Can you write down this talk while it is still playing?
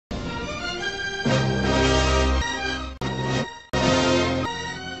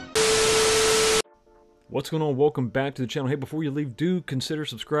What's going on? Welcome back to the channel. Hey, before you leave, do consider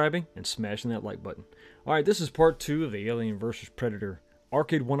subscribing and smashing that like button. Alright, this is part 2 of the Alien vs. Predator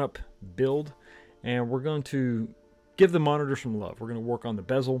Arcade1up build, and we're going to give the monitor some love. We're going to work on the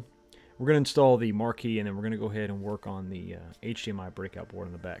bezel, we're going to install the marquee, and then we're going to go ahead and work on the HDMI breakout board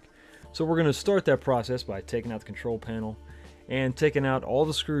in the back. So we're going to start that process by taking out the control panel and taking out all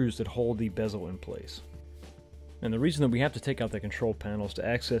the screws that hold the bezel in place. And the reason that we have to take out the control panel is to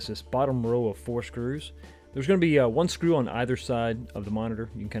access this bottom row of 4 screws. There's going to be one screw on either side of the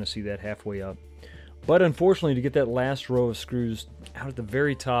monitor. You can kind of see that halfway up. But unfortunately, to get that last row of screws out at the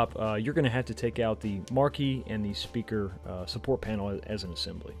very top, you're going to have to take out the marquee and the speaker support panel as an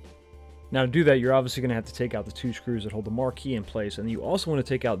assembly. Now to do that, you're obviously going to have to take out the 2 screws that hold the marquee in place, and you also want to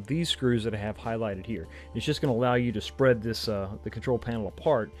take out these screws that I have highlighted here. It's just going to allow you to spread this the control panel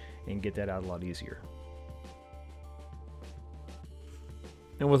apart and get that out a lot easier.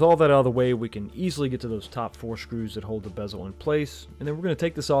 And with all that out of the way, we can easily get to those top 4 screws that hold the bezel in place. And then we're going to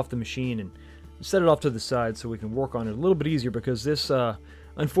take this off the machine and set it off to the side so we can work on it a little bit easier, because this,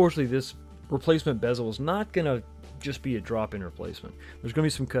 unfortunately, this replacement bezel is not going to just be a drop-in replacement. There's going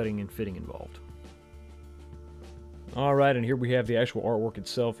to be some cutting and fitting involved. Alright, and here we have the actual artwork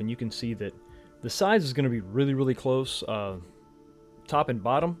itself, and you can see that the size is going to be really close. Top and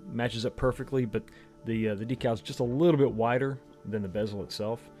bottom matches up perfectly, but the decal is just a little bit wider than the bezel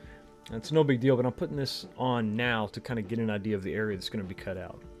itself. And it's no big deal, but I'm putting this on now to kind of get an idea of the area that's going to be cut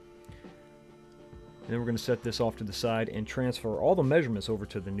out. And then we're going to set this off to the side and transfer all the measurements over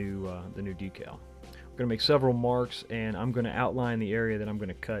to the new decal. We're going to make several marks, and I'm going to outline the area that I'm going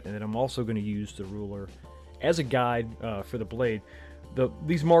to cut, and then I'm also going to use the ruler as a guide for the blade.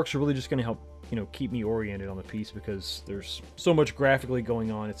 These marks are really just going to help keep me oriented on the piece, because there's so much graphically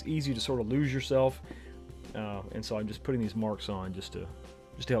going on. It's easy to sort of lose yourself. And so I'm just putting these marks on just to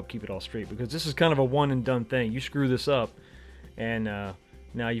help keep it all straight, because this is kind of a one and done thing. You screw this up, and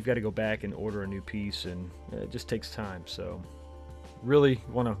now you've got to go back and order a new piece, and it just takes time. So really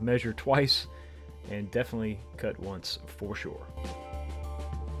want to measure twice and definitely cut once for sure.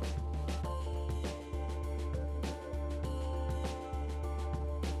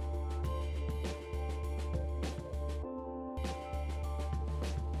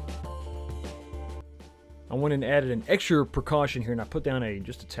 I went and added an extra precaution here, and I put down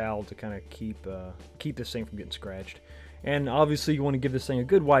just a towel to kind of keep this thing from getting scratched. And obviously you want to give this thing a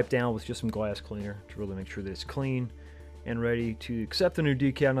good wipe down with just some glass cleaner to really make sure that it's clean and ready to accept the new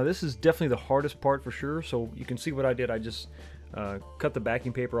decal. Now this is definitely the hardest part for sure, so you can see what I did. I just cut the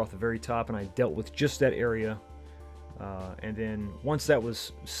backing paper off the very top, and I dealt with just that area. And then once that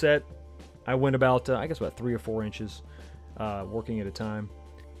was set, I went about, I guess about 3 or 4 inches working at a time.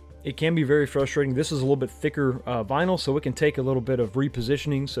 It can be very frustrating. This is a little bit thicker vinyl, so it can take a little bit of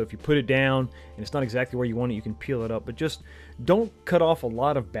repositioning. So if you put it down and it's not exactly where you want it, you can peel it up. But just don't cut off a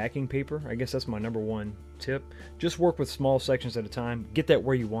lot of backing paper. I guess that's my #1 tip. Just work with small sections at a time. Get that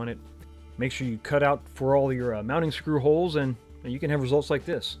where you want it. Make sure you cut out for all your mounting screw holes, and you can have results like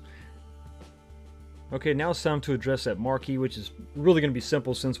this. Okay, now it's time to address that marquee, which is really going to be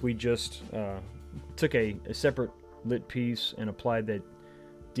simple since we just took a separate lit piece and applied that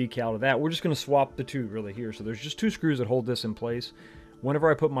decal to that. We're just going to swap the 2 really here. So there's just 2 screws that hold this in place.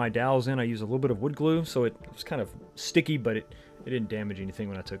 Whenever I put my dowels in, I use a little bit of wood glue, so it was kind of sticky, but it didn't damage anything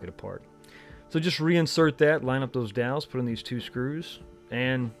when I took it apart. So just reinsert that, line up those dowels, put in these 2 screws,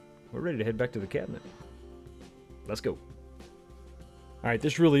 and we're ready to head back to the cabinet. Let's go. Alright,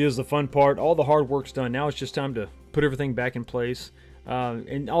 this really is the fun part. All the hard work's done. Now it's just time to put everything back in place.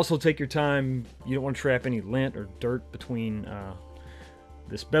 And also take your time. You don't want to trap any lint or dirt between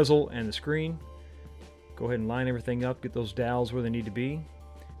this bezel and the screen. Go ahead and line everything up, get those dowels where they need to be.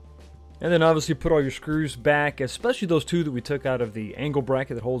 And then obviously put all your screws back, especially those 2 that we took out of the angle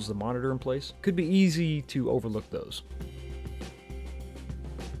bracket that holds the monitor in place. Could be easy to overlook those.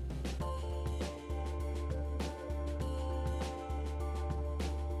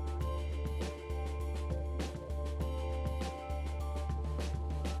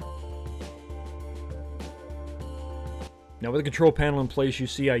 Now with the control panel in place, you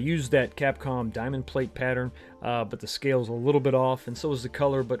see I used that Capcom diamond plate pattern, but the scale's a little bit off, and so is the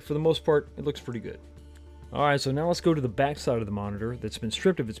color, but for the most part, it looks pretty good. Alright, so now let's go to the back side of the monitor that's been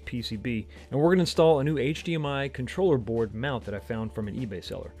stripped of its PCB, and we're going to install a new HDMI controller board mount that I found from an eBay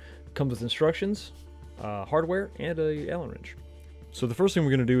seller. It comes with instructions, hardware, and a Allen wrench. So the first thing we're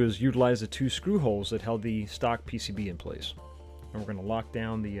going to do is utilize the 2 screw holes that held the stock PCB in place. And we're going to lock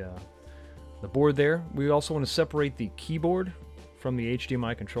down the board there. We also want to separate the keyboard from the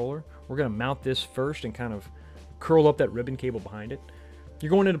HDMI controller. We're going to mount this first and kind of curl up that ribbon cable behind it. You're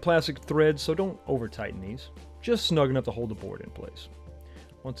going into plastic threads, so don't over tighten these. Just snug enough to hold the board in place.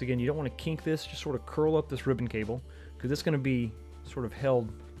 Once again, you don't want to kink this, just sort of curl up this ribbon cable, because it's going to be sort of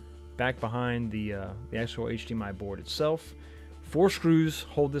held back behind the actual HDMI board itself. 4 screws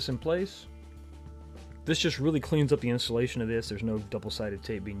hold this in place. This just really cleans up the installation of this. There's no double-sided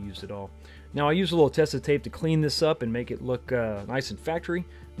tape being used at all. Now I use a little tested tape to clean this up and make it look nice and factory.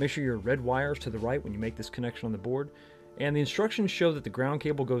 Make sure your red wires to the right when you make this connection on the board. And the instructions show that the ground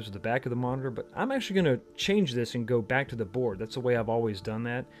cable goes to the back of the monitor, but I'm actually going to change this and go back to the board. That's the way I've always done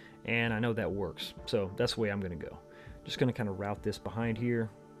that, and I know that works. So that's the way I'm going to go. Just going to kind of route this behind here,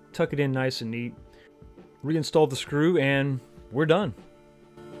 tuck it in nice and neat, reinstall the screw, and we're done.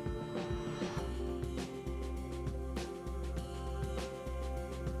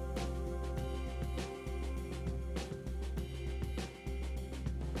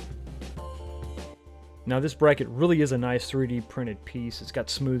 Now this bracket really is a nice 3D printed piece. It's got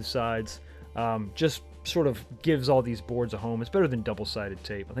smooth sides. Just sort of gives all these boards a home. It's better than double-sided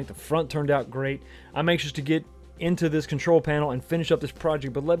tape. I think the front turned out great. I'm anxious to get into this control panel and finish up this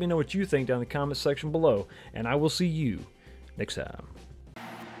project, but let me know what you think down in the comment section below, and I will see you next time.